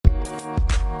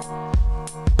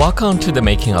Welcome to the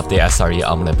Making of the SRE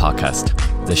Omelette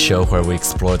podcast, the show where we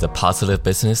explore the positive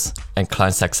business and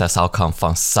client success outcome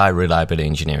from site reliability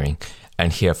engineering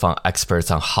and hear from experts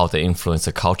on how they influence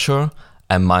the culture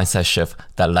and mindset shift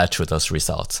that led to those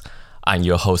results. I'm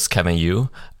your host, Kevin Yu,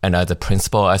 and I'm the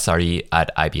principal SRE at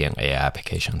IBM AI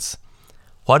Applications.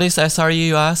 What is SRE,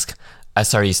 you ask?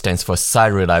 SRE stands for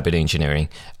Site Reliability Engineering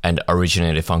and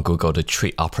originated from Google to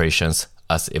treat operations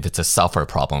as if it's a software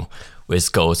problem,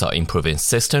 with goals of improving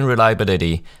system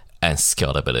reliability and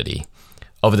scalability.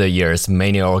 Over the years,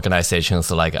 many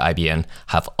organizations like IBM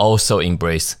have also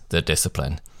embraced the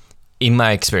discipline. In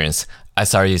my experience,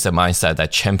 SRE is a mindset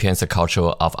that champions a culture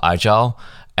of agile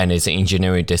and is an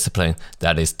engineering discipline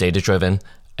that is data-driven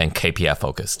and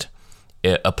KPI-focused.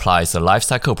 It applies a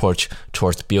lifecycle approach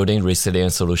towards building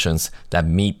resilient solutions that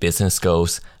meet business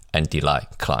goals and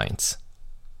delight clients.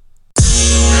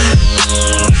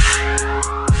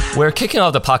 We're kicking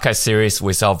off the podcast series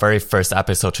with our very first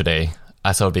episode today.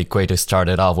 I thought it would be great to start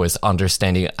it off with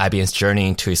understanding IBM's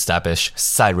journey to establish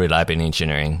site reliability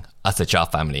engineering as a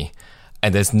job family.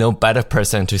 And there's no better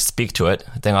person to speak to it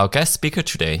than our guest speaker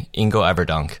today, Ingo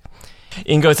Everdonk.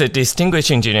 Ingo is a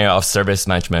distinguished engineer of service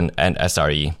management and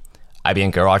SRE,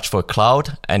 IBM Garage for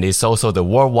Cloud, and is also the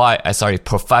worldwide SRE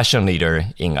Profession leader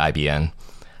in IBM.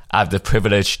 I have the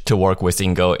privilege to work with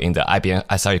Ingo in the IBM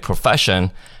SRE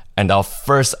Profession and our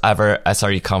first ever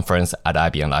SRE conference at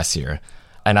IBM last year.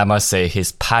 And I must say,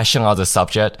 his passion on the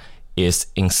subject is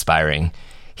inspiring.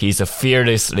 He's a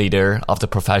fearless leader of the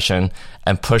profession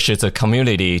and pushes the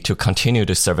community to continue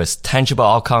to service tangible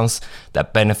outcomes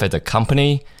that benefit the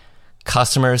company,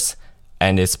 customers,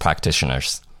 and its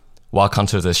practitioners. Welcome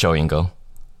to the show, Ingo.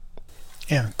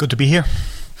 Yeah, good to be here.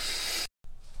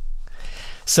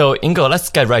 So, Ingo, let's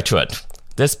get right to it.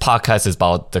 This podcast is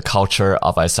about the culture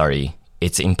of SRE,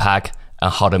 its impact,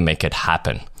 and how to make it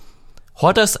happen.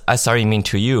 What does SRE mean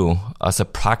to you as a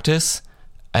practice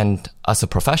and as a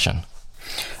profession?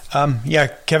 Yeah,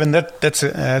 Kevin, that's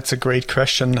a great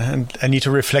question, and I need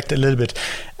to reflect a little bit.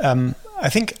 I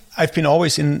think I've been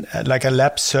always in like a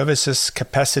lab services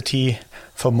capacity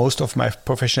for most of my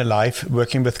professional life,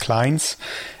 working with clients,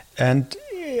 and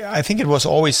I think it was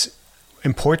always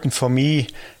important for me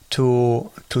to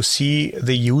see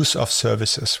the use of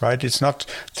services, right? It's not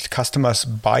that customers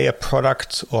buy a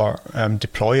product or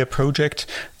deploy a project.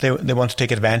 They want to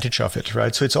take advantage of it,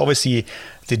 right? So it's always the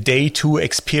day two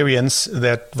experience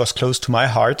that was close to my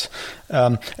heart.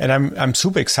 And I'm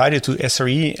super excited to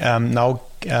SRE now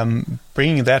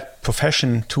bringing that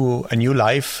profession to a new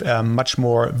life, much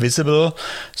more visible.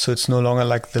 So it's no longer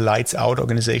like the lights out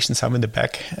organization somewhere in the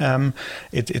back.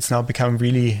 It's now become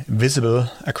really visible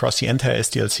across the entire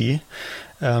SDLC.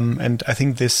 And I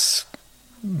think there's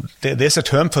a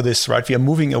term for this, right? We are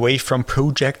moving away from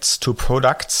projects to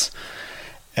products.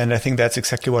 And I think that's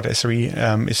exactly what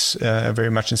SRE is very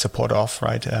much in support of,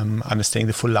 right? Understanding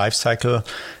the full life cycle,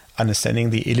 understanding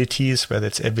the ilities, whether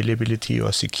it's availability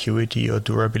or security or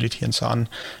durability and so on.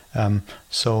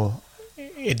 So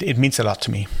it means a lot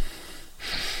to me.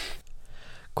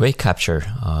 Great capture.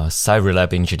 Site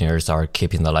reliability engineers are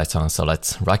keeping the lights on, so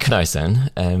let's recognize them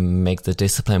and make the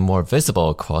discipline more visible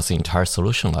across the entire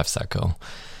solution lifecycle.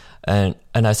 And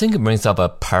I think it brings up a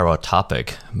parallel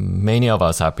topic. Many of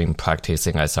us have been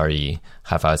practicing SRE,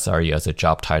 have SRE as a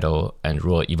job title and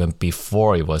role even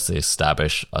before it was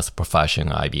established as a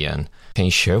profession at IBM. Can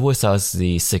you share with us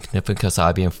the significance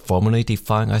IBM formally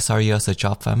defined SRE as a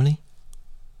job family?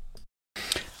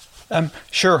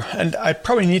 Sure, and I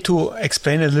probably need to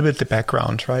explain a little bit the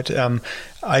background, right?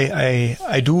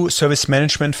 I do service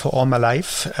management for all my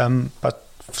life, but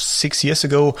 6 years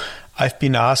ago, I've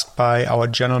been asked by our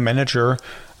general manager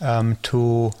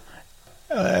to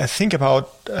think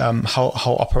about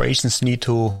how operations need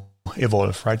to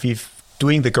evolve, right? We've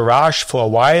doing the garage for a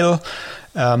while,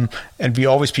 and we've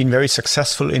always been very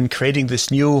successful in creating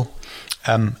this new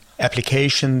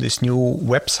application, this new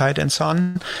website and so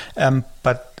on.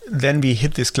 But then we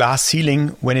hit this glass ceiling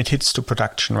when it hits to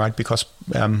production, right? Because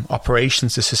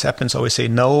operations, the sysadmins always say,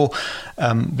 no,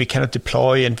 we cannot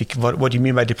deploy. And what do you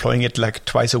mean by deploying it like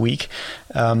twice a week?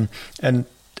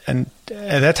 And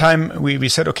at that time, we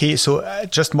said, okay, so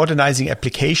just modernizing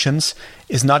applications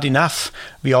is not enough.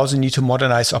 We also need to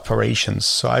modernize operations.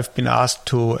 So I've been asked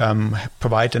to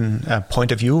provide a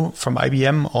point of view from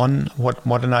IBM on what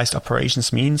modernized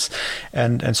operations means.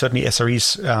 And certainly SRE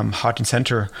is heart and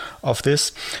center of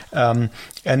this. And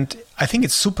I think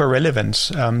it's super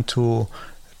relevant to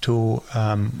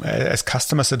as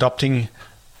customers adopting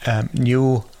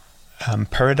new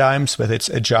paradigms, whether it's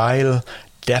agile,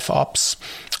 DevOps,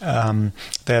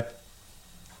 that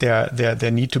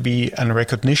there need to be a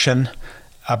recognition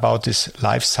about this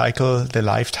life cycle, the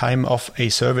lifetime of a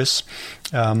service.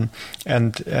 And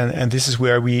this is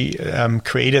where we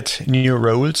created new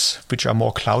roles which are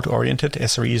more cloud-oriented.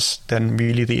 SRE is then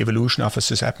really the evolution of a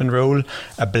sysadmin role,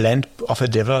 a blend of a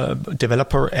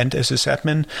developer and a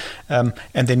sysadmin.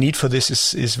 And the need for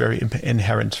this is very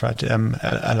inherent, right?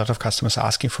 A lot of customers are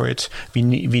asking for it. We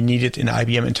need it in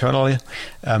IBM internally.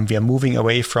 We are moving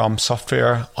away from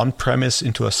software on-premise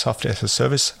into a software as a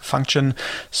service function.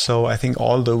 So I think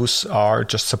all those are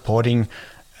just supporting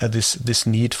this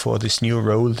need for this new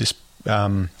role, this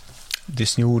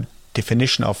new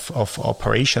definition of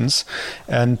operations.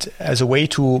 And as a way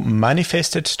to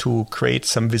manifest it, to create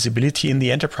some visibility in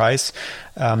the enterprise,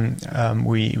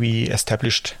 we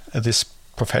established this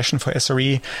profession for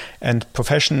SRE. And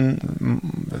profession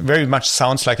very much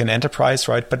sounds like an enterprise,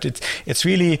 right? But it's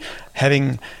really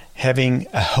having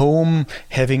a home,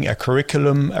 having a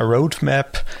curriculum, a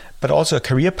roadmap, but also a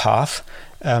career path.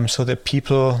 So that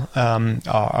people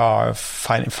are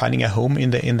finding a home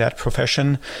in that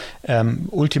profession.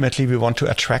 Ultimately, we want to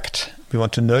attract, we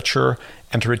want to nurture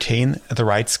and retain the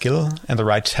right skill and the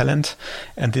right talent.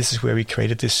 And this is where we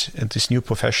created this new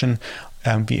profession.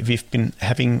 We've been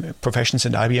having professions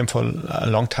in IBM for a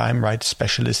long time, right?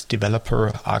 Specialist,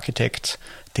 developer, architect,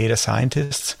 data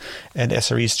scientists. And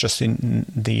SRE is just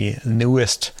the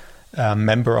newest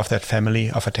member of that family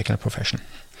of a technical profession.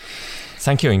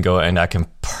 Thank you, Ingo, and I can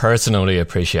personally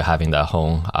appreciate having that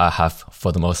home. I have,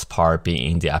 for the most part, been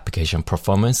in the application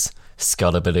performance,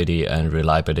 scalability, and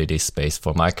reliability space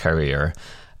for my career,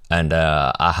 and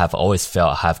I have always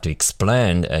felt I have to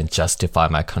explain and justify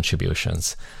my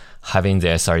contributions. Having the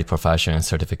SRE Profession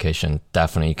certification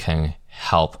definitely can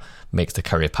help make the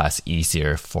career path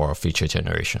easier for future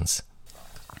generations.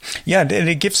 Yeah, and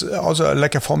it gives also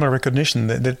like a formal recognition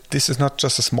that this is not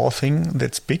just a small thing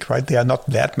that's big, right? There are not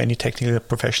that many technical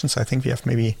professions. I think we have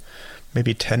maybe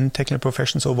 10 technical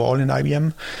professions overall in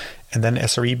IBM. And then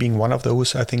SRE being one of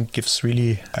those, I think gives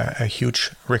really a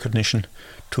huge recognition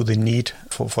to the need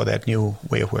for that new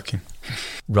way of working.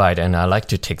 Right, and I'd like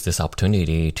to take this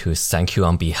opportunity to thank you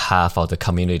on behalf of the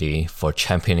community for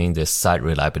championing this site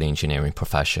reliability engineering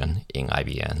profession in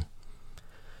IBM.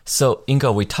 So,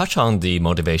 Ingo, we touched on the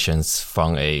motivations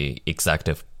from a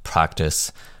executive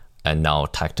practice and now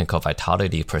technical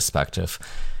vitality perspective.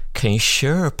 Can you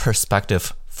share a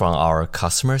perspective from our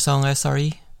customers on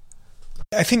SRE?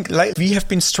 I think like we have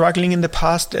been struggling in the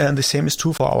past, and the same is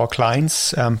true for our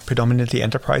clients, predominantly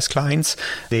enterprise clients.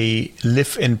 They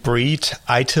live and breathe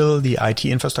ITIL, the IT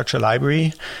infrastructure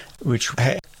library, which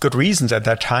had good reasons at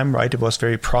that time, right? It was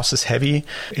very process heavy.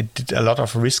 It did a lot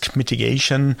of risk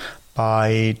mitigation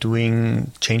by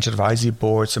doing change advisory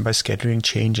boards and by scheduling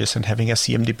changes and having a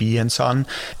CMDB and so on.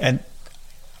 And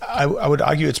I would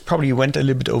argue it's probably went a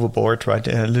little bit overboard, right?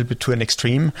 A little bit to an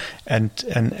extreme. And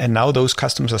now those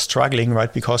customers are struggling,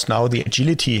 right? Because now the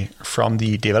agility from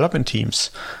the development teams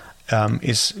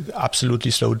is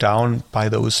absolutely slowed down by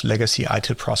those legacy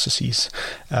ITIL processes.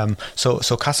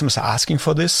 So customers are asking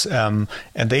for this, and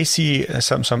they see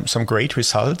some great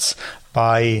results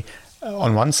by,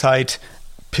 on one side,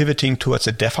 pivoting towards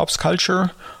a DevOps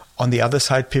culture, on the other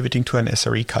side, pivoting to an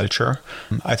SRE culture.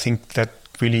 I think that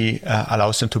really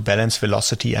allows them to balance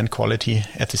velocity and quality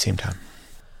at the same time.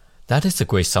 That is a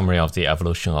great summary of the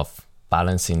evolution of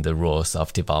balancing the roles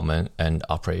of development and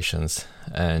operations,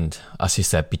 and as you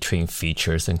said, between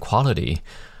features and quality,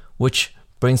 which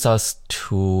brings us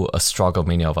to a struggle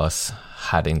many of us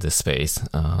had in this space,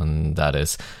 that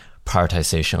is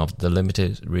prioritization of the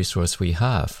limited resource we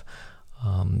have.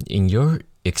 In your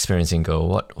experience,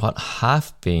 Ingo, what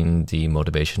have been the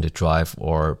motivation to drive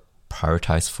or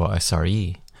prioritize for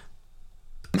SRE?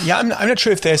 Yeah, I'm not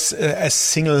sure if there's a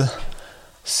single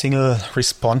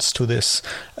response to this.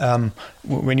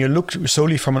 When you look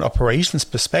solely from an operations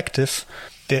perspective,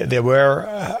 there were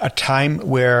a time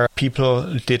where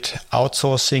people did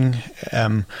outsourcing,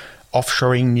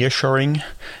 offshoring, nearshoring.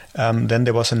 Then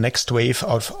there was a next wave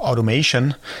of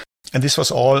automation. And this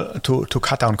was all to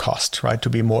cut down cost, right? To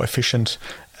be more efficient,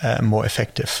 more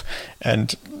effective.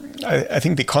 And I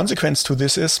think the consequence to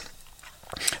this is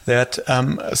that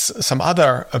some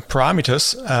other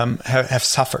parameters have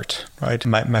suffered, right?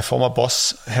 My former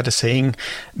boss had a saying,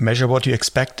 measure what you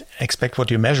expect what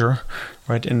you measure,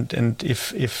 right? And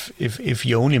if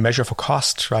you only measure for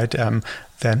cost, right,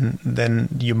 then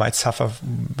you might suffer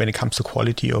when it comes to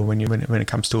quality or when it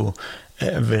comes to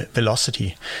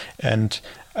velocity. And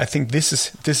I think this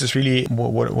is really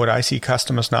what I see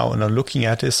customers now and are looking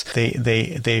at is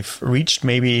they've reached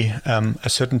maybe a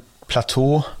certain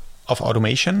plateau of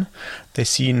automation. They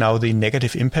see now the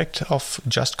negative impact of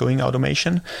just going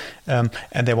automation, and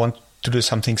they want to do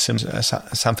something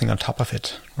something on top of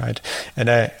it, right? And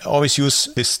I always use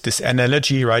this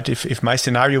analogy, right? If my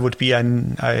scenario would be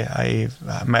my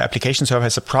application server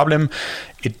has a problem,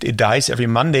 it dies every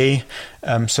Monday.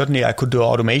 Certainly, I could do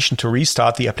automation to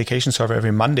restart the application server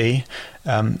every Monday.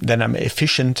 Then I'm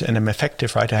efficient and I'm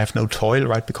effective, right? I have no toil,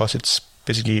 right? Because it's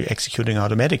basically executing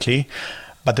automatically.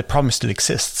 But the problem still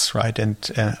exists, right? And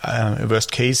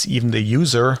worst case, even the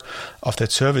user of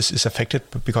that service is affected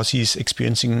because he's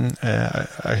experiencing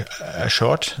a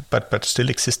short but still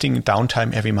existing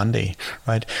downtime every Monday,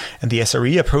 right? And the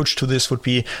SRE approach to this would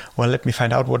be, well, let me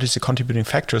find out what is the contributing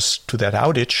factors to that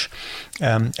outage,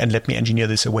 and let me engineer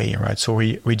this away, right? So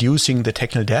reducing the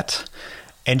technical debt,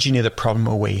 engineer the problem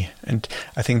away. And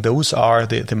I think those are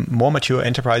the more mature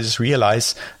enterprises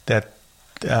realize that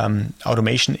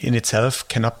automation in itself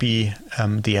cannot be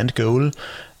the end goal.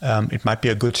 It might be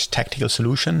a good tactical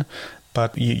solution,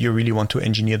 but you really want to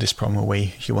engineer this problem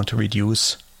away. You want to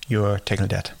reduce your technical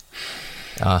debt.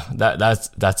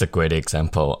 That's a great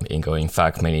example, Ingo. In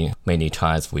fact, many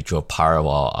times we draw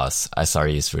parallel as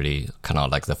SRE is really kind of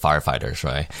like the firefighters,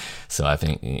 right? So I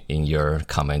think in your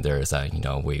comment there is that,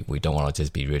 we don't want to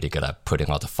just be really good at putting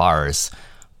out the fires,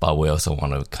 but we also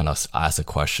want to kind of ask a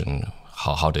question,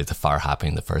 how did the fire happen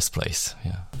in the first place?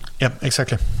 Yeah,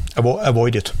 exactly.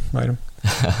 Avoid it, right?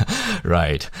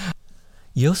 Right.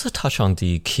 You also touch on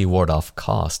the keyword of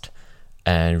cost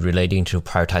and relating to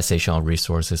prioritization of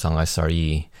resources on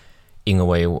SRE. In a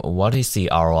way, what is the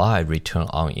ROI, return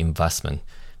on investment?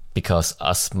 Because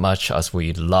as much as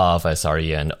we love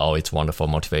SRE and all its wonderful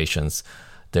motivations,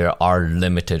 there are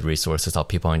limited resources of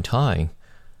people and time.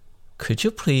 Could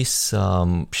you please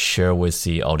share with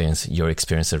the audience your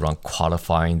experience around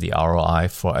qualifying the ROI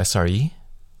for SRE?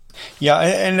 Yeah,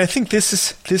 and I think this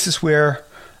is where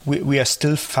we are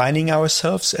still finding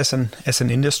ourselves as an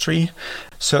industry.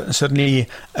 Certainly,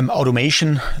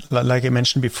 automation, like I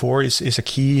mentioned before, is a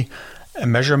key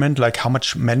measurement. Like how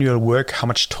much manual work, how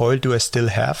much toil do I still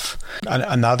have?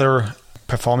 Another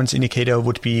performance indicator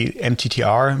would be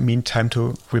MTTR, mean time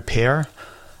to repair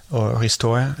or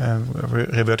restore,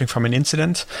 reverting from an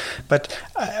incident. But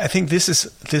I think this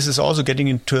is also getting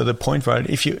into the point where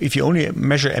if you only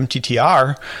measure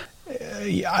MTTR,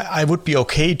 I would be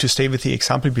okay to stay with the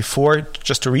example before,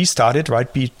 just to restart it,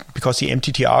 right? Because the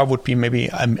MTTR would be maybe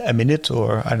a minute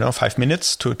or 5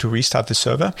 minutes to restart the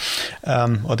server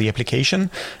or the application.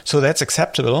 So that's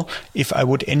acceptable. If I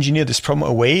would engineer this problem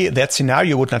away, that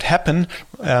scenario would not happen.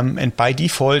 And by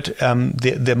default,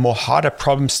 the more harder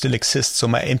problems still exist. So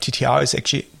my MTTR is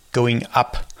actually going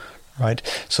up, right?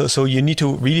 So you need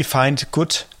to really find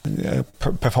good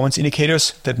performance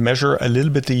indicators that measure a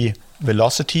little bit the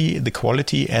velocity, the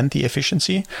quality, and the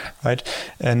efficiency, right?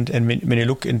 And when you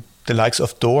look in the likes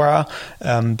of DORA,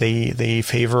 they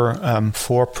favor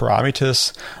 4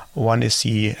 parameters. One is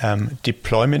the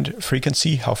deployment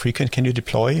frequency. How frequent can you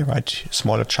deploy, right?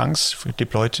 Smaller chunks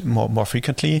deployed more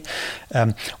frequently.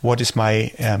 What is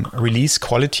my release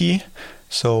quality?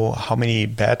 So how many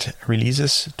bad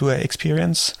releases do I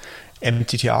experience?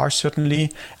 MTTR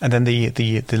certainly, and then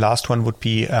the last one would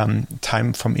be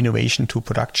time from innovation to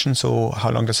production. So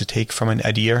how long does it take from an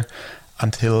idea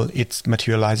until it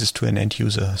materializes to an end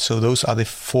user? So those are the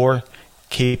 4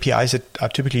 KPIs that are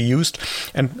typically used,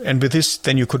 and with this,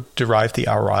 then you could derive the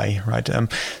ROI, right?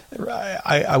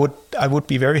 I would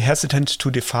be very hesitant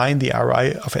to define the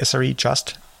ROI of SRE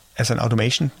just as an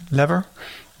automation lever,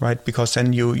 right? Because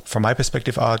then you, from my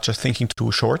perspective, are just thinking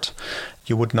too short.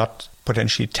 You would not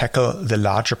potentially tackle the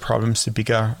larger problems, the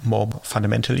bigger, more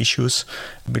fundamental issues,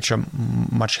 which are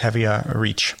much heavier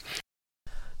reach.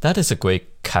 That is a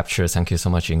great capture. Thank you so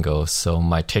much, Ingo. So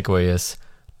my takeaway is,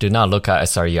 do not look at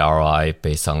SRE ROI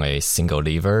based on a single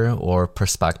lever or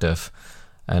perspective.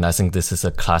 And I think this is a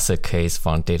classic case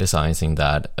from data science in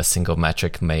that a single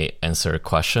metric may answer a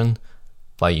question,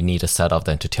 but you need a set of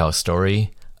them to tell a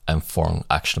story and form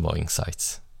actionable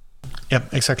insights. Yeah,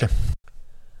 exactly.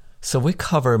 So we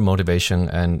cover motivation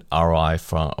and ROI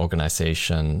from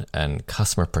organization and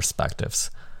customer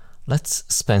perspectives. Let's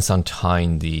spend some time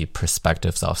in the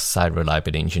perspectives of site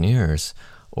reliability engineers,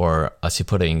 or as you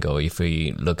put it, Ingo, if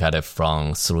we look at it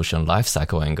from solution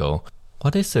lifecycle angle,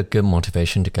 what is a good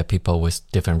motivation to get people with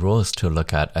different roles to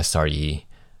look at SRE,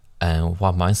 and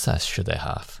what mindset should they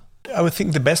have? I would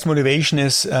think the best motivation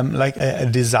is like a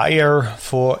desire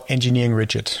for engineering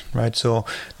rigid, right? So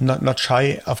not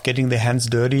shy of getting their hands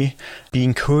dirty,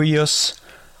 being curious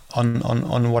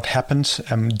on what happened,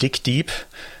 dig deep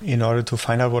in order to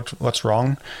find out what's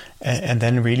wrong, and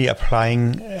then really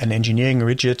applying an engineering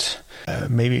rigid,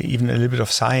 maybe even a little bit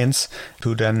of science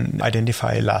to then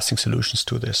identify lasting solutions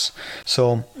to this.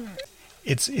 So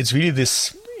it's really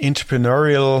this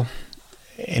entrepreneurial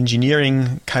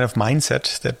engineering kind of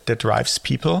mindset that drives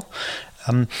people.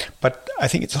 But I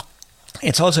think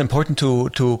it's also important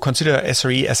to consider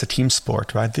SRE as a team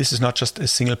sport, right? This is not just a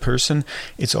single person.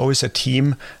 It's always a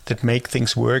team that make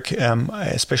things work,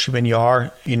 especially when you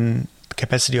are in the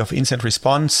capacity of incident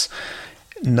response,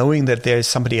 knowing that there is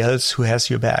somebody else who has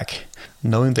your back,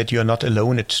 knowing that you're not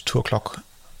alone at 2:00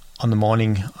 on the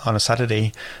morning on a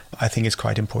Saturday, I think is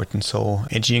quite important. So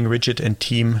engineering rigid and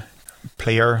team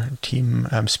player, team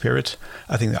spirit,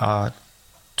 I think are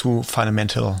two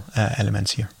fundamental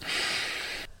elements here.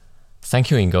 Thank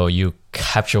you, Ingo. You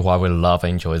capture why we love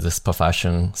and enjoy this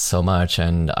profession so much,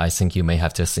 and I think you may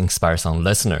have just inspired some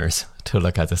listeners to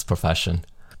look at this profession.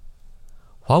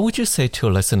 What would you say to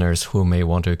listeners who may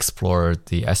want to explore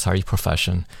the SRE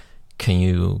profession? Can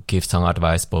you give some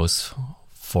advice both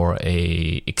for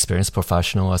a experienced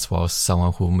professional as well as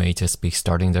someone who may just be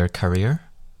starting their career?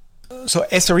 So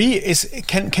SRE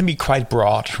can be quite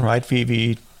broad, right?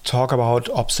 We talk about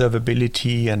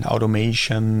observability and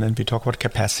automation, and we talk about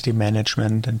capacity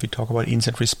management, and we talk about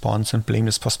incident response and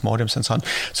blameless postmortems and so on.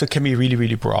 So it can be really,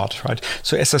 really broad, right?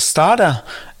 So as a starter,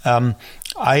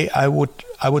 I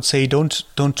would say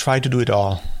don't try to do it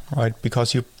all, right?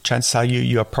 Because chances are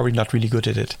you are probably not really good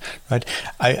at it, right?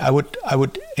 I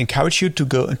would encourage you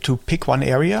to pick one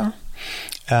area,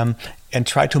 and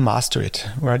try to master it,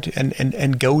 right?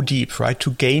 And go deep, right?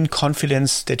 To gain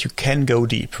confidence that you can go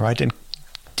deep, right? And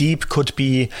deep could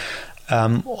be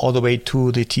all the way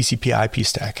to the TCP/IP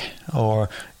stack or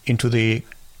into the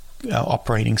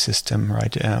operating system,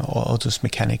 right? All those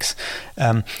mechanics,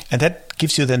 and that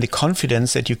gives you then the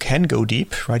confidence that you can go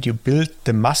deep, right? You build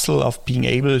the muscle of being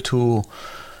able to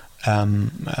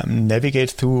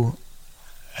navigate through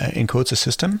encode the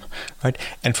system, right?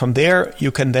 And from there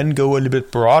you can then go a little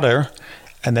bit broader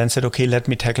and then said, okay, let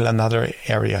me tackle another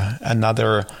area,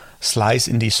 another slice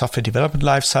in the software development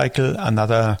lifecycle,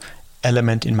 another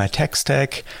element in my tech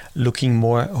stack, looking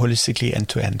more holistically end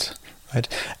to end, right?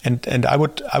 And I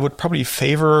would probably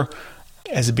favor,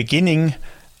 as a beginning,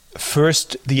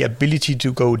 first the ability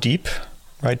to go deep,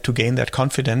 right, to gain that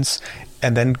confidence,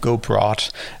 and then go broad.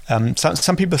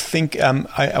 Some people think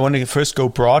I want to first go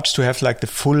broad to have like the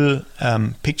full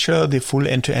picture, the full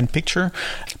end-to-end picture,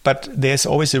 but there's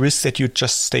always a risk that you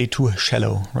just stay too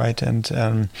shallow, right?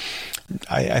 And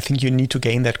I think you need to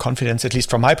gain that confidence, at least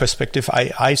from my perspective.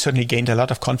 I certainly gained a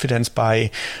lot of confidence by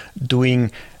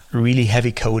doing really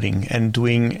heavy coding and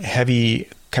doing heavy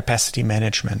capacity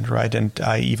management, right? And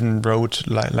I even wrote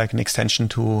like an extension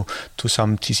to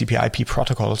some TCP/IP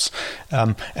protocols,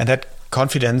 and that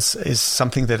confidence is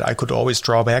something that I could always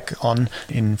draw back on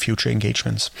in future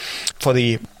engagements. For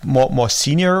the more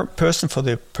senior person, for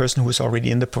the person who is already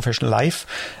in the professional life,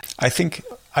 I think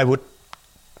I would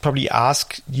probably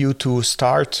ask you to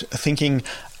start thinking,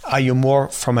 are you more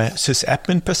from a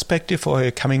sysadmin perspective, or are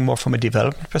you coming more from a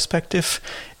development perspective?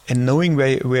 And knowing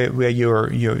where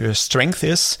your strength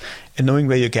is, and knowing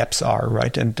where your gaps are,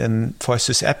 right? And for a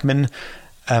sysadmin,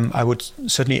 I would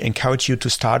certainly encourage you to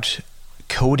start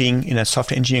coding in a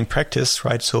software engineering practice,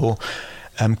 right? So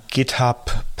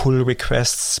GitHub, pull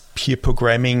requests, peer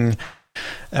programming,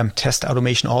 test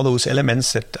automation, all those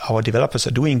elements that our developers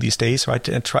are doing these days, right?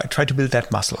 And try to build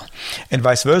that muscle. And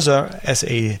vice versa, as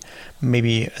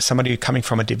maybe somebody coming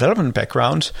from a development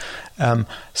background,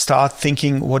 start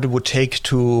thinking what it would take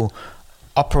to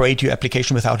operate your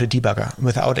application without a debugger,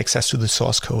 without access to the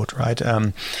source code, right?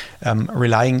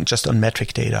 Relying just on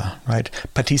metric data, right?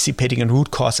 Participating in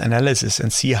root cause analysis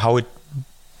and see how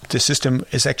the system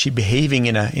is actually behaving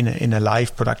in a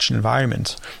live production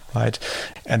environment, right?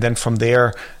 And then from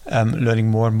there, learning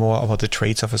more and more about the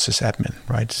traits of a sysadmin,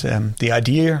 right? The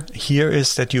idea here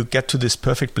is that you get to this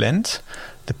perfect blend,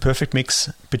 the perfect mix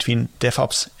between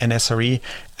DevOps and SRE,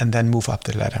 and then move up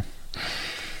the ladder.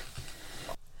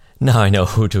 Now I know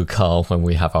who to call when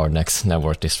we have our next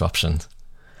network disruption.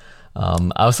 I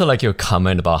also like your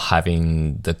comment about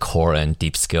having the core and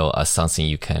deep skill as something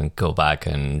you can go back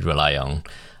and rely on.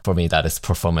 For me, that is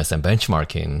performance and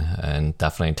benchmarking. And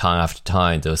definitely time after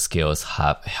time, those skills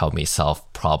have helped me solve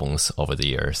problems over the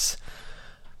years.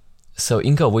 So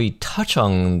Ingo, we touch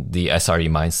on the SRE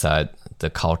mindset, the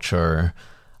culture,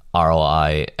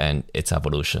 ROI, and its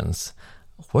evolutions.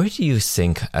 Where do you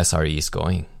think SRE is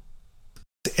going?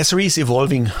 SRE is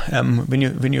evolving.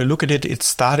 When you look at it, it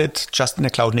started just in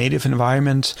a cloud native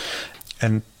environment,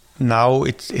 and now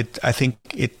I think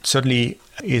it certainly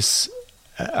is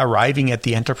arriving at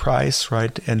the enterprise,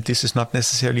 right? And this is not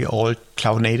necessarily all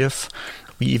cloud native.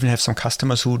 We even have some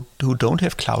customers who don't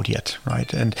have cloud yet,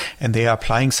 right? And they are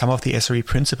applying some of the SRE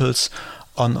principles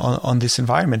on this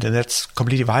environment, and that's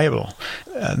completely viable.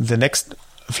 The next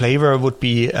flavor would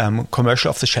be commercial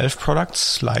off-the-shelf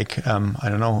products like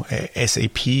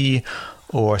SAP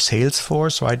or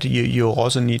Salesforce, right? You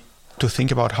also need to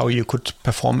think about how you could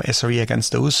perform SRE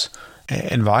against those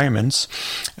environments.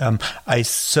 I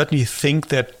certainly think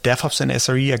that DevOps and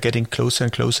SRE are getting closer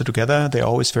and closer together. They're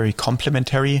always very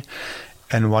complementary,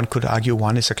 and one could argue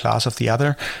one is a class of the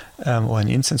other or an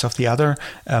instance of the other.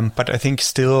 But I think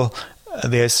still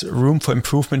there's room for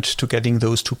improvement to getting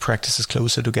those two practices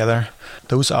closer together.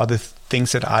 Those are the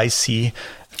things that I see.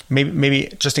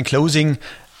 Maybe just in closing,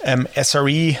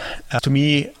 SRE, to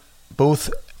me, both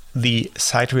the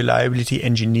site reliability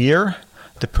engineer,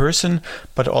 the person,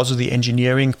 but also the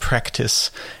engineering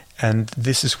practice. And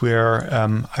this is where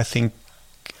I think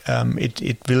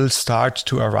it will start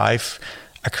to arrive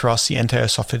across the entire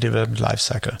software development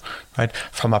lifecycle, right?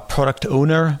 From a product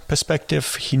owner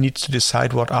perspective, he needs to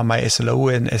decide what are my SLO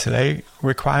and SLA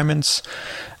requirements.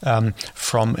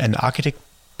 From an architect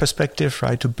perspective,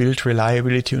 right, to build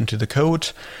reliability into the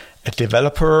code. A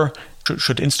developer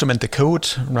should instrument the code,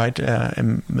 right,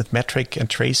 with metric and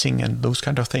tracing and those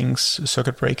kind of things,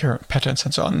 circuit breaker patterns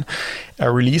and so on.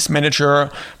 A release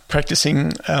manager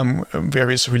practicing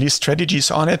various release strategies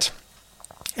on it.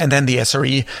 And then the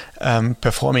SRE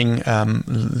performing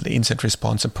incident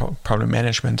response and problem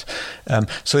management.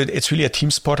 So it's really a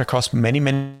team sport across many,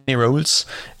 many roles.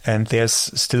 And there's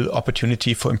still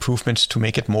opportunity for improvement to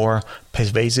make it more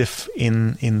pervasive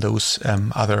in those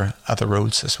other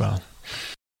roles as well.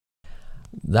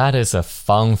 That is a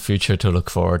fun future to look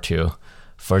forward to.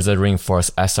 Further reinforce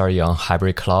SRE on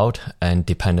hybrid cloud and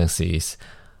dependencies,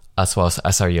 as well as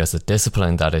SRE as a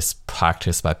discipline that is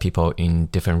practiced by people in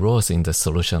different roles in the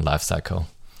solution lifecycle.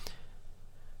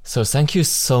 So thank you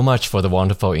so much for the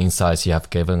wonderful insights you have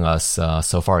given us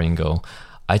so far, Ingo.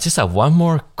 I just have one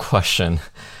more question,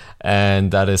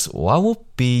 and that is, what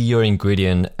would be your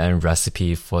ingredient and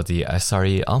recipe for the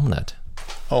SRE omelette?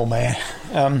 Oh man.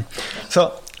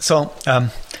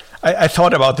 I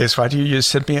thought about this, right? You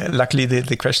sent me, luckily,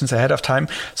 the questions ahead of time.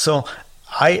 So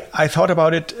I thought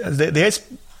about it. There's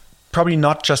probably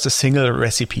not just a single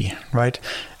recipe, right?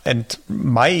 And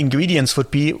my ingredients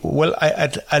would be, well,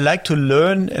 I like to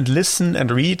learn and listen and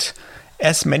read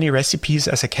as many recipes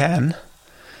as I can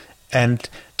and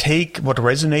take what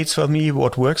resonates for me,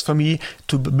 what works for me,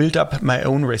 to build up my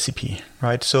own recipe,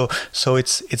 right? So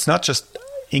it's not just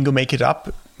Ingo make it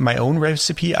up, my own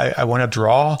recipe. I want to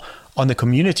draw on the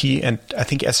community, and I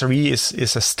think SRE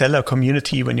is a stellar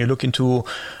community. When you look into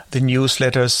the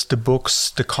newsletters, the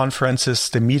books, the conferences,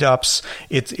 the meetups,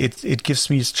 it gives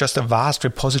me just a vast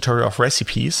repository of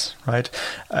recipes, right?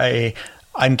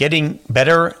 I'm getting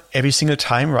better every single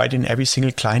time, right? In every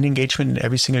single client engagement, in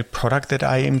every single product that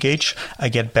I engage, I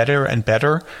get better and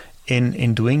better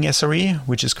in doing SRE,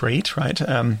 which is great, right?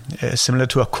 Similar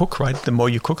to a cook, right? The more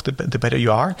you cook, the better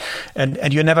you are.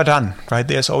 And you're never done, right?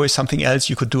 There's always something else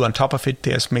you could do on top of it.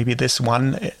 There's maybe this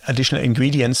one additional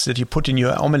ingredients that you put in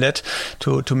your omelette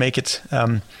to make it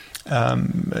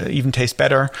even taste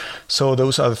better. So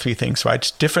those are the three things,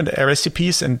 right? Different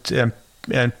recipes and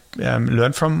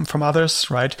learn from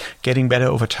others, right? Getting better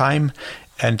over time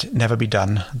and never be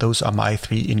done. Those are my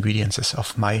three ingredients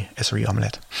of my SRE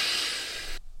omelette.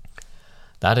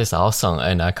 That is awesome,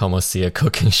 and I can almost see a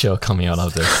cooking show coming out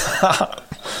of this.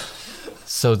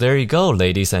 So there you go,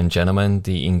 ladies and gentlemen,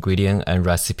 the ingredient and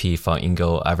recipe from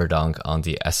Ingo Everdonk on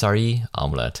the SRE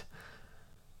omelette.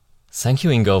 Thank you,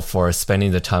 Ingo, for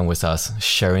spending the time with us,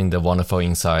 sharing the wonderful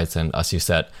insights, and as you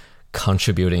said,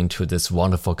 contributing to this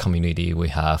wonderful community we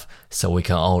have so we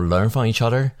can all learn from each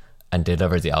other and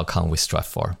deliver the outcome we strive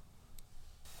for.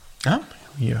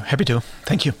 You're happy to.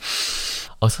 Thank you.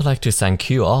 Also like to thank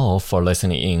you all for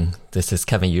listening in. This is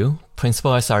Kevin Yu,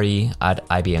 Principal SRE at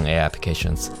IBM AI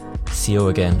Applications. See you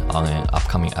again on an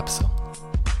upcoming episode.